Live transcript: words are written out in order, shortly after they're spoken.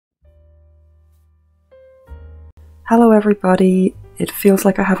Hello everybody, it feels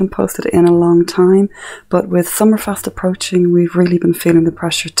like I haven't posted in a long time, but with summer fast approaching we've really been feeling the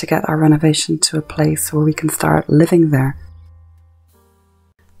pressure to get our renovation to a place where we can start living there.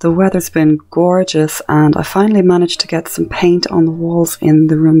 The weather's been gorgeous and I finally managed to get some paint on the walls in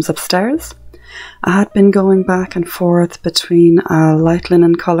the rooms upstairs. I had been going back and forth between a light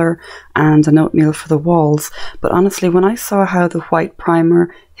linen colour and an oatmeal for the walls, but honestly when I saw how the white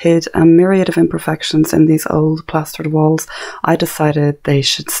primer hid a myriad of imperfections in these old plastered walls, I decided they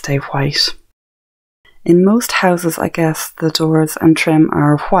should stay white. In most houses I guess the doors and trim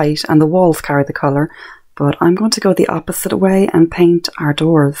are white and the walls carry the colour, but I'm going to go the opposite way and paint our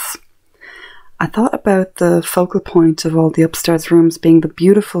doors. I thought about the focal point of all the upstairs rooms being the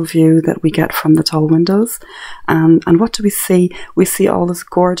beautiful view that we get from the tall windows. And what do we see? We see all this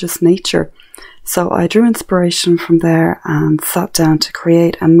gorgeous nature. So I drew inspiration from there and sat down to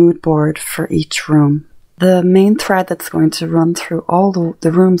create a mood board for each room. The main thread that's going to run through all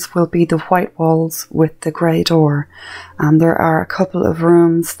the rooms will be the white walls with the grey door. There are a couple of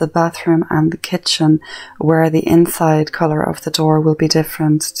rooms, the bathroom and the kitchen, where the inside colour of the door will be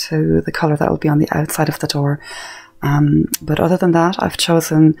different to the colour that will be on the outside of the door. But other than that, I've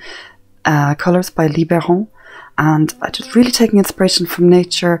chosen colours by Liberon. And I just really taking inspiration from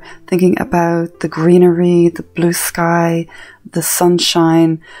nature, thinking about the greenery, the blue sky, the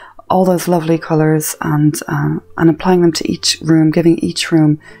sunshine, all those lovely colours, and applying them to each room, giving each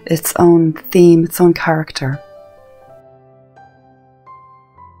room its own theme, its own character.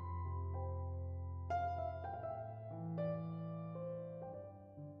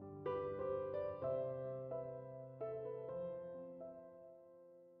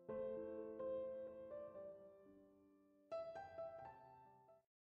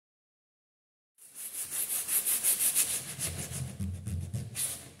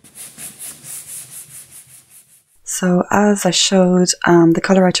 So as I showed, the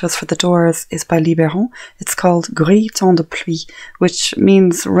colour I chose for the doors is by Liberon. It's called Gris Temps de Pluie, which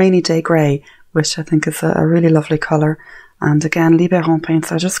means rainy day grey, which I think is a really lovely colour. And again, Liberon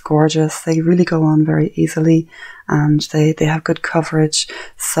paints are just gorgeous. They really go on very easily and they have good coverage.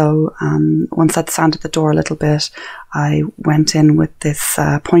 So once I'd sanded the door a little bit, I went in with this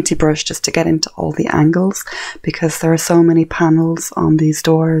pointy brush just to get into all the angles, because there are so many panels on these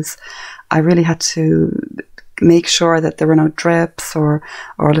doors. I really had to make sure that there were no drips or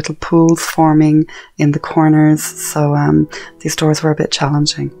little pools forming in the corners, so these doors were a bit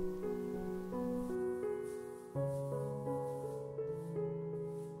challenging.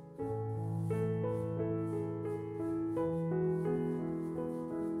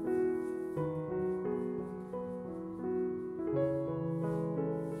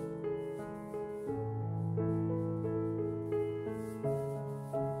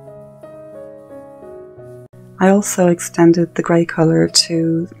 I also extended the grey colour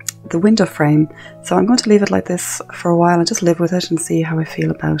to the window frame, so I'm going to leave it like this for a while and just live with it and see how I feel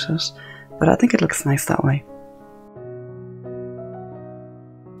about it. But I think it looks nice that way.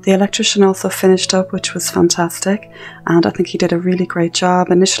 The electrician also finished up, which was fantastic, and I think he did a really great job.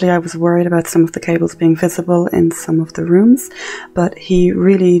 Initially I was worried about some of the cables being visible in some of the rooms, but he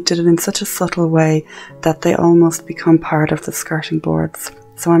really did it in such a subtle way that they almost become part of the skirting boards.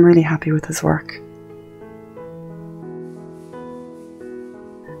 So I'm really happy with his work.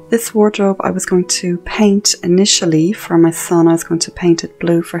 This wardrobe I was going to paint initially for my son. I was going to paint it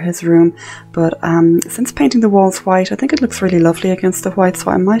blue for his room, but since painting the walls white, I think it looks really lovely against the white,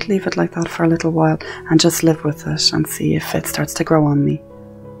 so I might leave it like that for a little while and just live with it and see if it starts to grow on me.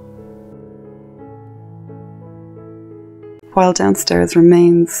 While downstairs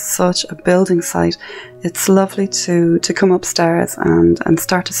remains such a building site, it's lovely to come upstairs and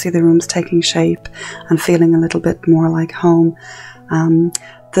start to see the rooms taking shape and feeling a little bit more like home.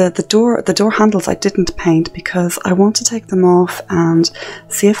 The door handles I didn't paint because I want to take them off and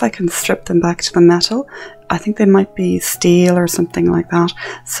see if I can strip them back to the metal. I think they might be steel or something like that,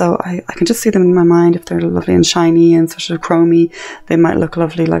 so I can just see them in my mind. If they're lovely and shiny and sort of chromy, they might look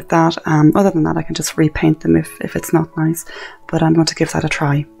lovely like that. Other than that, I can just repaint them if it's not nice, but I'm going to give that a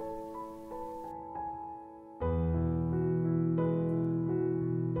try.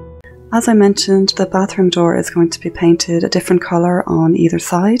 As I mentioned, the bathroom door is going to be painted a different colour on either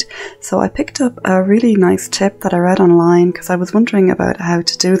side, so I picked up a really nice tip that I read online because I was wondering about how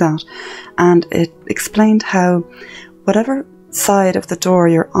to do that, and it explained how whatever side of the door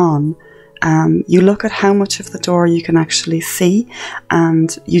you're on, you look at how much of the door you can actually see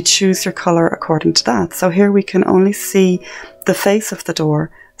and you choose your colour according to that. So here we can only see the face of the door.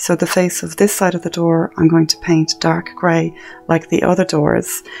 So the face of this side of the door I'm going to paint dark grey like the other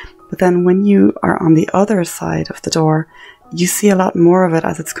doors. But then when you are on the other side of the door, you see a lot more of it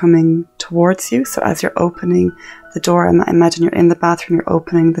as it's coming towards you. So as you're opening the door, imagine you're in the bathroom, you're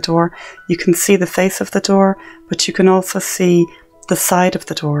opening the door, you can see the face of the door, but you can also see the side of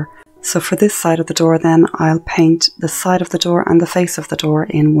the door. So for this side of the door then, I'll paint the side of the door and the face of the door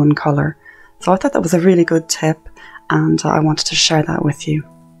in one colour. So I thought that was a really good tip, and I wanted to share that with you.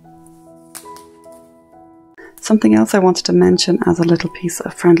 Something else I wanted to mention as a little piece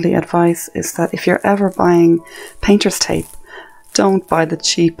of friendly advice is that if you're ever buying painter's tape, don't buy the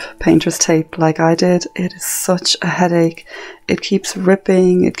cheap painter's tape like I did. It is such a headache. It keeps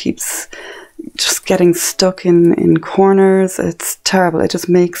ripping, it keeps just getting stuck in corners. It's terrible. It just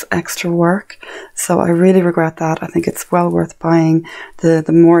makes extra work. So I really regret that. I think it's well worth buying the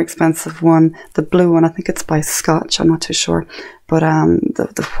more expensive one, the blue one. I think it's by Scotch, I'm not too sure. But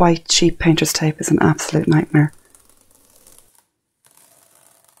the white cheap painter's tape is an absolute nightmare.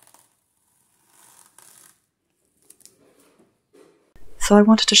 So I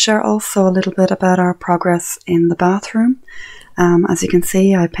wanted to share also a little bit about our progress in the bathroom. As you can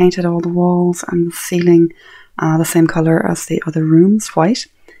see, I painted all the walls and the ceiling the same colour as the other rooms, white.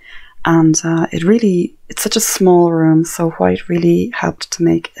 And it's such a small room, so white really helped to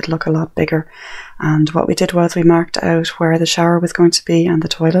make it look a lot bigger. And what we did was we marked out where the shower was going to be and the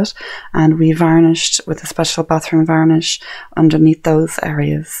toilet, and we varnished with a special bathroom varnish underneath those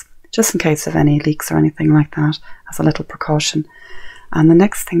areas, just in case of any leaks or anything like that, as a little precaution. And the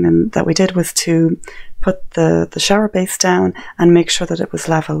next thing then that we did was to put the shower base down and make sure that it was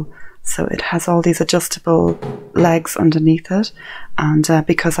level. So it has all these adjustable legs underneath it. And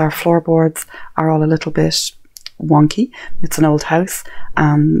because our floorboards are all a little bit wonky, it's an old house,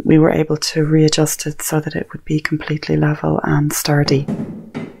 we were able to readjust it so that it would be completely level and sturdy.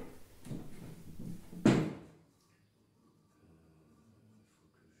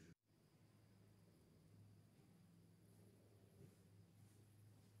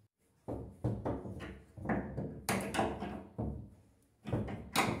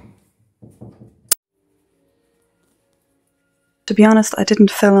 To be honest, I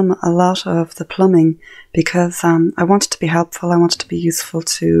didn't film a lot of the plumbing because I wanted to be helpful, I wanted to be useful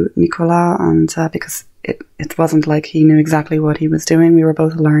to Nicolas, and because it wasn't like he knew exactly what he was doing. We were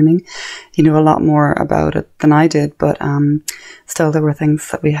both learning. He knew a lot more about it than I did, but still there were things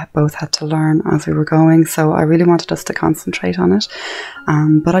that we both had to learn as we were going, so I really wanted us to concentrate on it.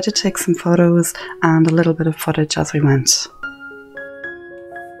 But I did take some photos and a little bit of footage as we went.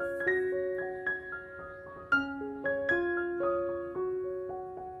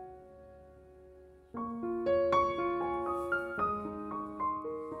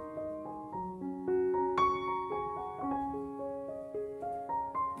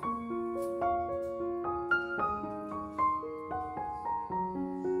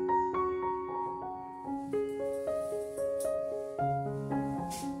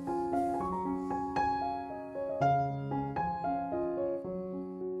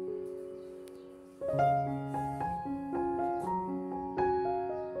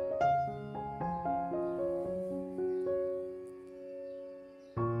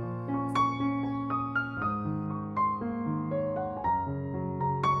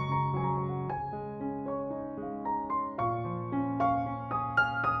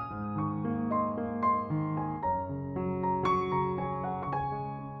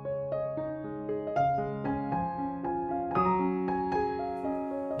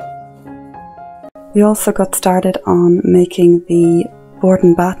 We also got started on making the board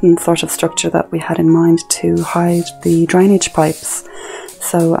and batten sort of structure that we had in mind to hide the drainage pipes.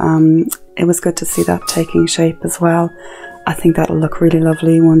 So it was good to see that taking shape as well. I think that'll look really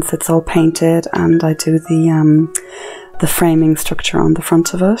lovely once it's all painted and I do the framing structure on the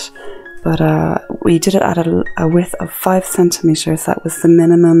front of it. But we did it at a width of 5 centimeters. That was the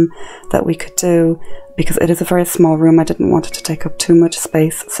minimum that we could do because it is a very small room. I didn't want it to take up too much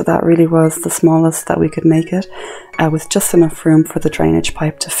space, so that really was the smallest that we could make it, with just enough room for the drainage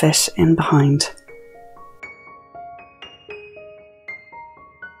pipe to fit in behind.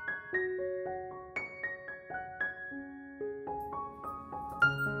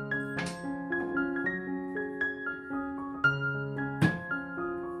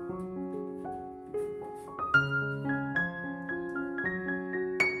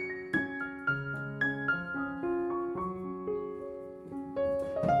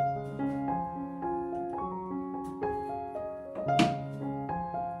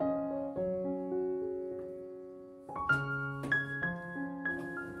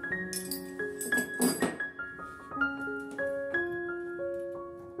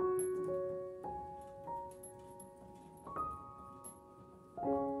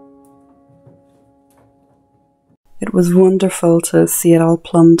 It was wonderful to see it all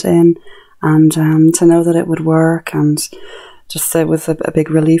plumbed in and to know that it would work, and just it was a big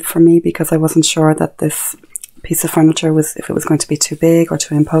relief for me because I wasn't sure that this piece of furniture was, if it was going to be too big or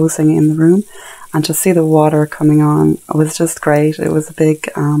too imposing in the room. And to see the water coming on was just great. It was a big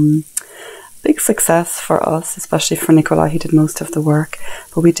success for us, especially for Nicola. He did most of the work,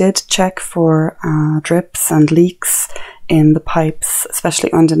 but we did check for drips and leaks in the pipes,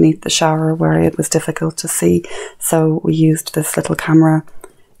 especially underneath the shower where it was difficult to see. So we used this little camera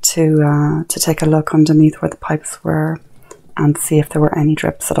to take a look underneath where the pipes were and see if there were any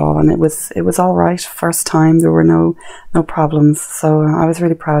drips at all. And it was all right. First time, there were no problems. So I was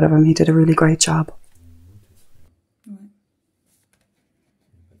really proud of him. He did a really great job.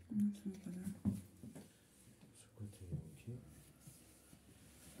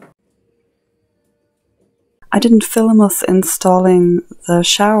 I didn't film us installing the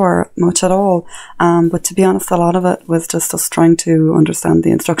shower much at all, but to be honest, a lot of it was just us trying to understand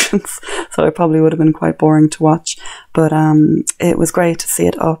the instructions, so it probably would have been quite boring to watch, but it was great to see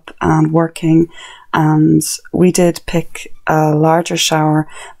it up and working. And we did pick a larger shower,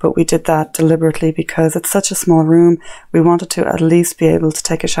 but we did that deliberately because it's such a small room. We wanted to at least be able to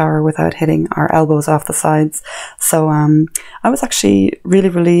take a shower without hitting our elbows off the sides. So I was actually really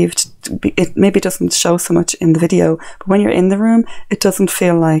relieved. It maybe doesn't show so much in the video, but when you're in the room, it doesn't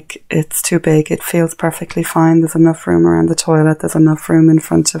feel like it's too big. It feels perfectly fine. There's enough room around the toilet. There's enough room in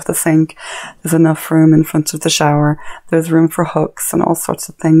front of the sink. There's enough room in front of the shower. There's room for hooks and all sorts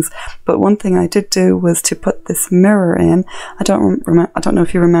of things. But one thing I did do was to put this mirror in. I don't know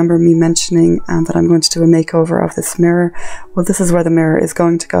if you remember me mentioning that I'm going to do a makeover of this mirror. Well, this is where the mirror is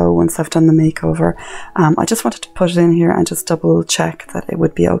going to go once I've done the makeover. I just wanted to put it in here and just double check that it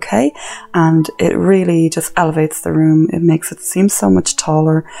would be okay. And it really just elevates the room. It makes it seem so much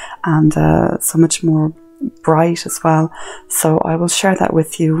taller and so much more bright as well. So I will share that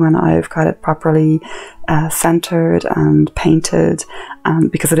with you when I've got it properly centered and painted,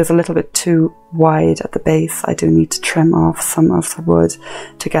 because it is a little bit too wide at the base. I do need to trim off some of the wood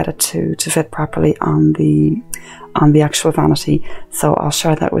to get it to fit properly on the actual vanity. So I'll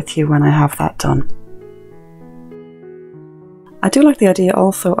share that with you when I have that done. I do like the idea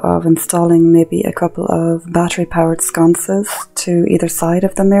also of installing maybe a couple of battery powered sconces to either side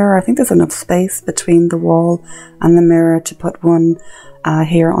of the mirror. I think there's enough space between the wall and the mirror to put one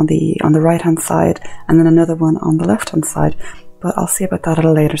here on the right hand side and then another one on the left hand side, but I'll see about that at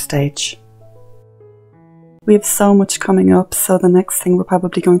a later stage. We have so much coming up, so the next thing we're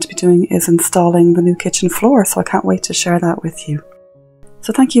probably going to be doing is installing the new kitchen floor, so I can't wait to share that with you.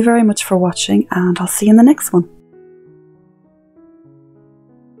 So thank you very much for watching, and I'll see you in the next one.